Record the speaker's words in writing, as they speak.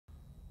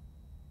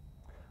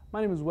My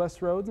name is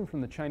Wesley Rhodes. I'm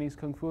from the Chinese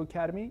Kung Fu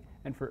Academy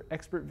and for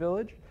Expert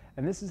Village,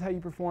 and this is how you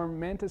perform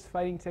Mantis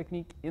fighting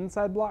technique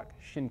inside block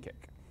Shin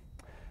kick.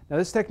 Now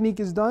this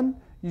technique is done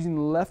using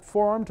the left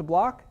forearm to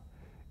block.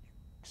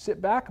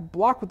 Sit back,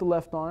 block with the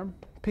left arm,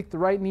 pick the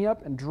right knee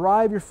up and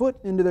drive your foot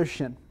into their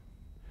shin.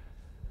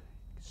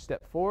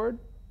 Step forward,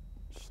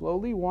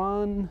 slowly,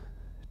 1,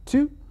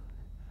 2.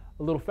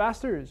 A little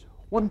faster is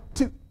 1,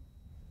 2,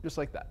 just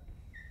like that.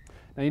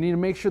 Now you need to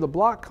make sure the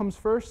block comes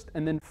first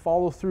and then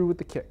follow through with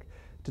the kick.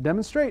 To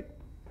demonstrate,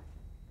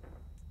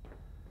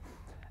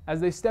 as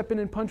they step in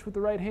and punch with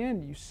the right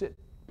hand, you sit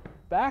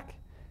back,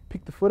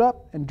 pick the foot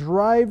up, and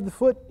drive the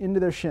foot into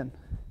their shin.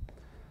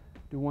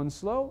 Do one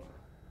slow,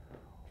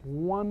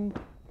 1,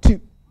 2.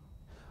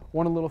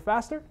 One a little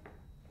faster,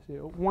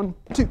 1,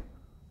 2.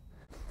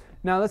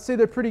 Now let's say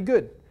they're pretty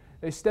good.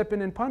 They step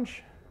in and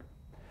punch.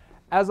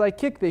 As I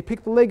kick, they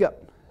pick the leg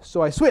up.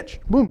 So I switch,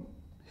 boom,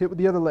 hit with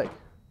the other leg.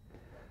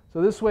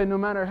 So this way, no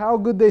matter how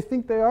good they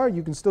think they are,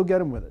 you can still get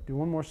them with it. Do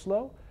one more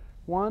slow.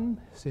 1,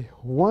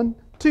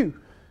 2.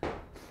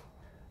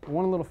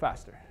 One a little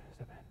faster.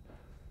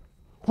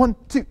 1,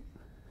 2.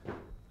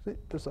 See,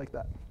 just like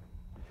that.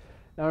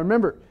 Now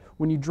remember,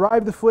 when you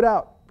drive the foot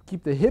out,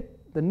 keep the hip,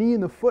 the knee,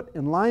 and the foot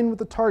in line with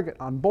the target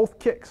on both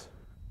kicks.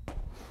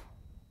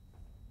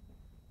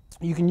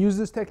 You can use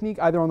this technique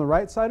either on the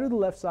right side or the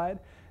left side.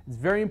 It's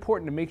very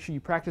important to make sure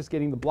you practice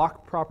getting the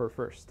block proper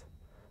first.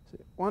 So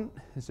 1,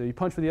 and so you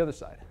punch for the other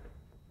side.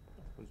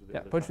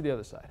 Punch for the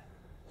other side.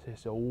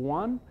 So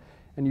 1,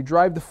 and you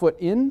drive the foot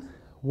in,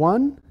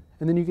 1,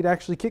 and then you could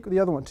actually kick with the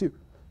other one, 2,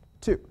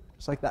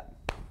 just like that.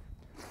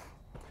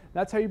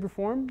 That's how you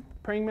perform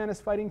praying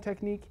mantis fighting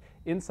technique,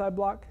 inside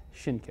block,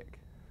 shin kick.